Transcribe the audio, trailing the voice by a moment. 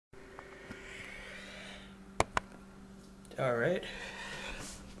All right,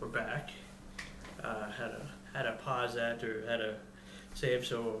 we're back. Had to pause that or had to save,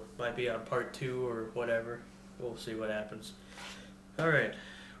 so might be on part 2 or whatever. We'll see what happens. All right,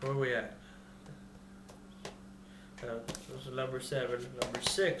 where are we at? This is number 7. Number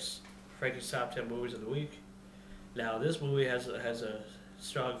 6, Franky's top 10 movies of the week. Now this movie has a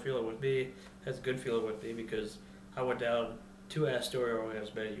strong feeling with me. Has a good feeling with me because I went down to Astoria, Oregon,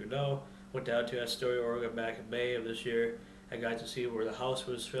 as many of you know. Went down to Astoria, Oregon back in May of this year. I got to see where the house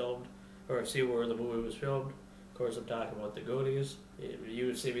was filmed, or see where the movie was filmed. Of course, I'm talking about the Goonies. You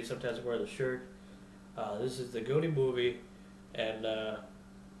would see me sometimes wear the shirt. This is the Goonie movie, and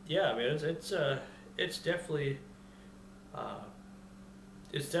yeah, I mean it's definitely a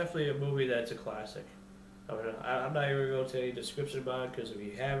movie that's a classic. I mean, I'm not even going to tell you the description about it because if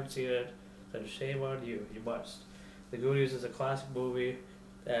you haven't seen it, then shame on you. You must. The Goonies is a classic movie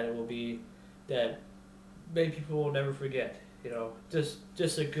that many people will never forget. You know, just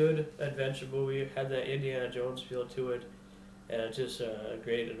a good adventure movie. Had that Indiana Jones feel to it, and just a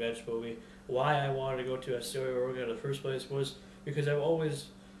great adventure movie. Why I wanted to go to Astoria, Oregon in the first place was because I've always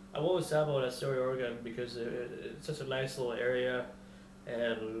thought about Astoria, Oregon because it's such a nice little area,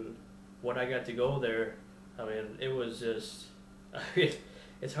 and when I got to go there, I mean, it was just, I mean,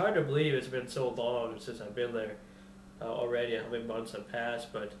 it's hard to believe it's been so long since I've been there already. How many months have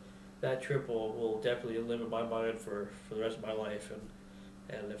passed, but that trip will definitely live in my mind for the rest of my life,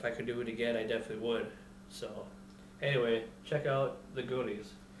 and if I could do it again, I definitely would. So, anyway, check out the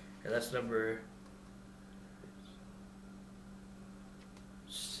Goonies, and that's number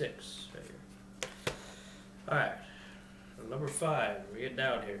 6 right here. All right, number 5. We're getting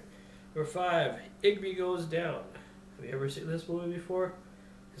down here. Number 5, Igby Goes Down. Have you ever seen this movie before?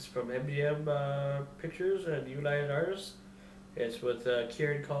 It's from MGM Pictures and United Artists. It's with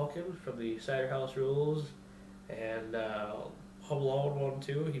Kieran Culkin from the Cider House Rules and Home Alone 1 and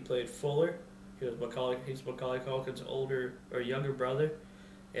 2. He played Fuller. He's Macaulay Culkin's older or younger brother.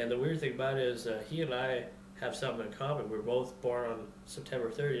 And the weird thing about it is he and I have something in common. We're both born on September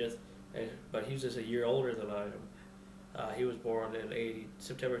 30th, but he's just a year older than I am. He was born in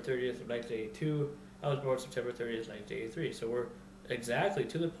September 30th of 1982. I was born September 30th, 1983. So we're exactly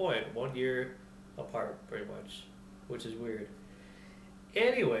to the point, 1 year apart, pretty much, which is weird.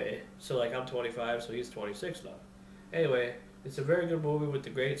 Anyway, so like I'm 25, so he's 26 now. Anyway, it's a very good movie with a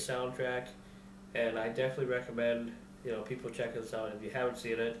great soundtrack, and I definitely recommend people check this out if you haven't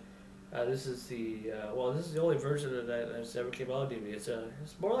seen it. This is the only version that's ever came out on DVD. It's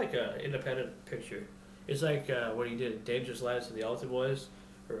more like an independent picture. It's like what he did, Dangerous Lives of the Altar Boys,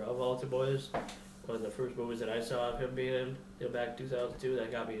 or of Altar Boys, one of the first movies that I saw of him being in, back in 2002,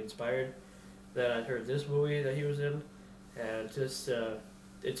 that got me inspired. Then I heard this movie that he was in, and it's just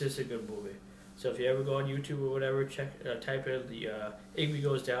a good movie. So if you ever go on YouTube or whatever, type in the Igby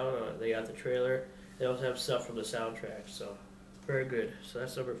Goes Down. They got the trailer. They also have stuff from the soundtrack. So very good. So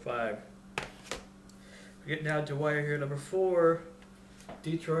that's number 5. We're getting down to wire here. Number 4,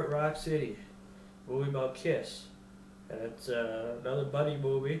 Detroit Rock City, movie about Kiss, and it's another buddy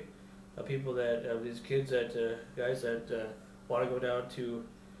movie of people these kids guys that want to go down to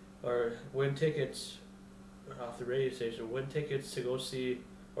or win tickets off the radio station, win tickets to go see,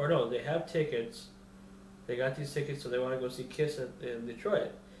 or no, they have tickets. They got these tickets, so they want to go see Kiss in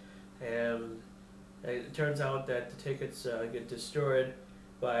Detroit. And it turns out that the tickets get destroyed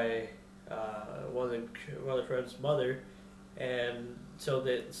by one of the friend's mother, and so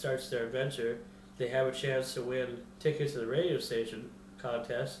that starts their adventure. They have a chance to win tickets to the radio station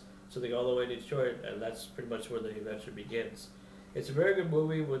contest, so they go all the way to Detroit, and that's pretty much where the adventure begins. It's a very good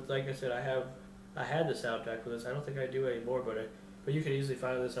movie with, like I said, I had the soundtrack for this. I don't think I do anymore, but you can easily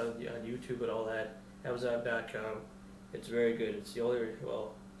find this on YouTube and all that. Amazon.com. It's very good. It's the only,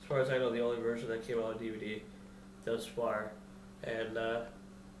 well, as far as I know, the only version that came out on DVD thus far, and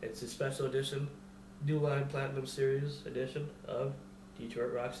it's a special edition, New Line Platinum Series edition of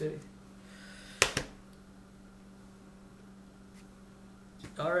Detroit Rock City.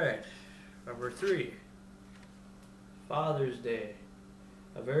 All right, number 3. Father's Day,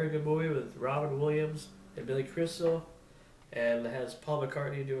 a very good movie with Robin Williams and Billy Crystal, and it has Paul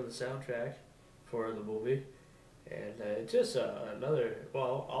McCartney doing the soundtrack for the movie, and it's just another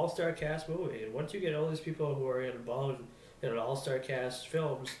all-star cast movie. And once you get all these people who are involved in an all-star cast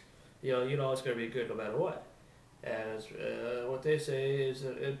films, you know it's going to be good no matter what. And what they say is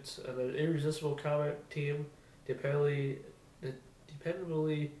that it's an irresistible comic team, dependably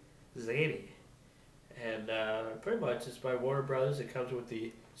zany. And pretty much it's by Warner Brothers. It comes with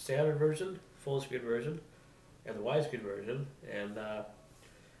the standard version, full screen version, and the widescreen version. And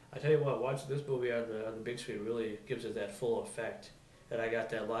I tell you what, watching this movie on the big screen really gives it that full effect. And I got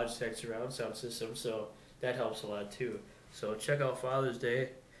that Logitech surround sound system, so that helps a lot too. So check out Father's Day.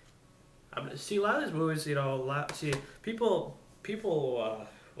 See, a lot of these movies, people,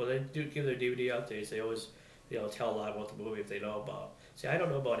 when they do give their DVD updates, they always, tell a lot about the movie if they know about. See, I don't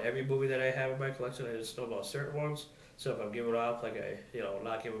know about every movie that I have in my collection. I just know about certain ones. So if I'm giving off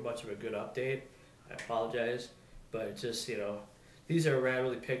not giving much of a good update, I apologize. But it's just, these are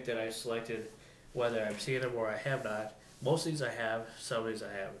randomly picked that I selected, whether I've seen them or I have not. Most of these I have, some of these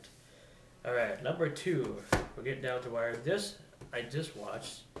I haven't. All right, number 2. We're getting down to where this I just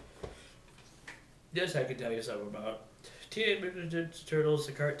watched. This I can tell you something about. Teenage Mutant Ninja Turtles,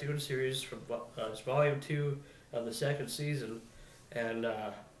 the cartoon series from it's volume 2 of the 2nd season, and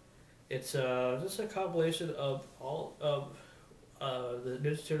it's just a compilation of all of the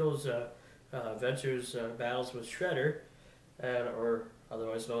Ninja Turtles' adventures, battles with Shredder, or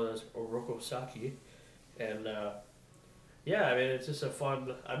otherwise known as Orokosaki, and yeah, I mean it's just a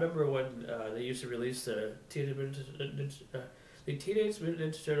fun. I remember when they used to release the Teenage Mutant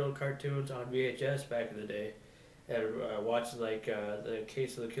Ninja Turtle cartoons on VHS back in the day, and watching the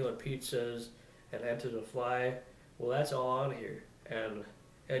Case of the Killer Pizzas and Enter the Fly. Well, that's all on here, and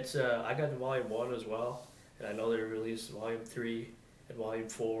it's I got the volume 1 as well, and I know they released volume 3 and volume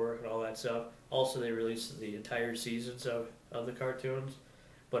 4 and all that stuff. Also, they released the entire seasons of the cartoons,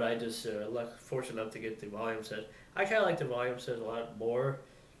 but I just fortunate enough to get the volume set. I kind of like the volume set a lot more,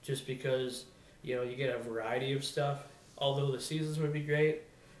 just because you get a variety of stuff. Although the seasons would be great,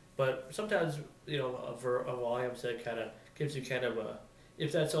 but sometimes a volume set kind of gives you kind of a,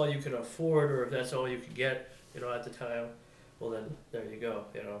 if that's all you can afford or if that's all you can get at the time, well then there you go,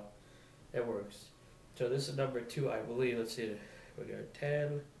 it works. So this is number 2, I believe. Let's see, we got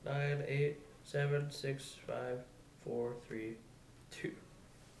 10, 9, 8, 7, 6, 5, 4, 3,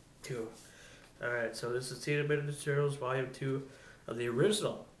 2. All right, so this is Teenage Mutant Ninja Turtles Volume 2 of the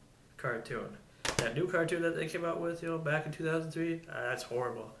original cartoon. That new cartoon that they came out with, back in 2003, that's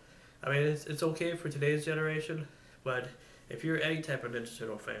horrible. I mean, it's okay for today's generation, but if you're any type of Ninja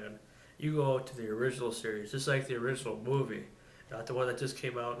Turtle fan, you go to the original series, just like the original movie, not the one that just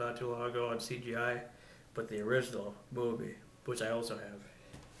came out not too long ago on CGI, but the original movie, which I also have.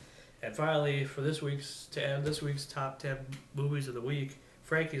 And finally, for to end this week's top 10 movies of the week,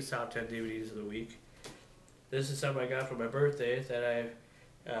 Franky's top 10 DVDs of the week. This is something I got for my birthday that I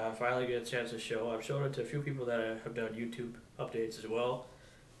finally get a chance to show. I've shown it to a few people that have done YouTube updates as well.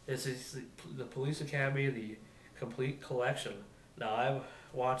 This is the Police Academy, the complete collection. Now, I've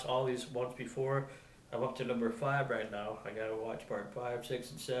watched all these once before. I'm up to number 5 right now. I gotta watch part 5,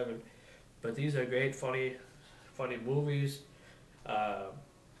 6, and 7. But these are great, funny movies.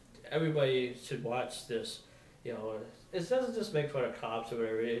 Everybody should watch this. It doesn't just make fun of cops or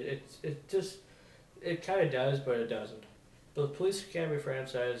whatever. It kind of does, but it doesn't. The Police Academy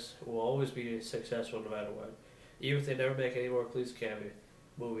franchise will always be successful no matter what, even if they never make any more Police Academy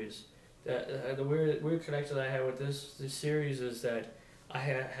movies. The weird connection I have with this series is that I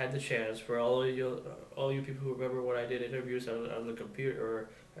had the chance, for all you people who remember when I did interviews on the computer or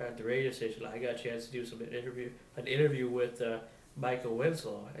at the radio station, I got a chance to do an interview with Michael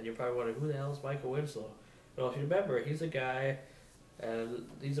Winslow, and you're probably wondering, who the hell is Michael Winslow? Well, if you remember, he's a guy, and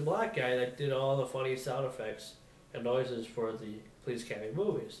he's a black guy that did all the funny sound effects and noises for the Police Academy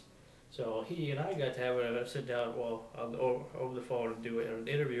movies. So he and I got to have a sit down, over the phone and do an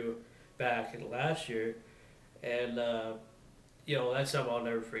interview back in last year, and that's something I'll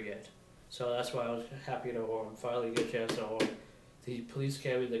never forget. So that's why I was happy to finally get a chance to own the Police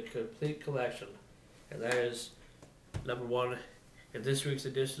Academy, the complete collection, and that is number 1 in this week's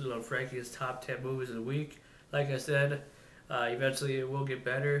edition of Franky's top 10 movies of the week. Like I said, eventually it will get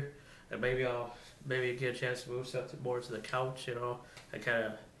better, and maybe I'll get a chance to move stuff more to the couch, and kind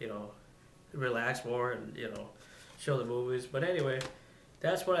of, relax more and, show the movies. But anyway,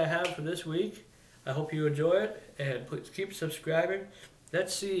 that's what I have for this week. I hope you enjoy it, and please keep subscribing.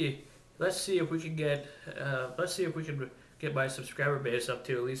 Let's see if we can get my subscriber base up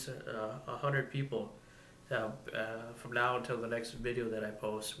to at least 100 people from now until the next video that I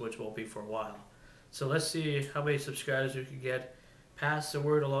post, which won't be for a while. So let's see how many subscribers we can get. Pass the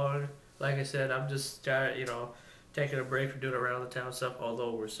word along. Like I said, I'm just taking a break from doing around the town stuff,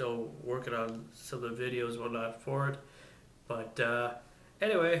 although we're still working on some of the videos and whatnot for it. But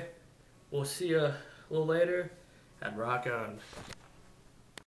anyway, we'll see you a little later, and rock on.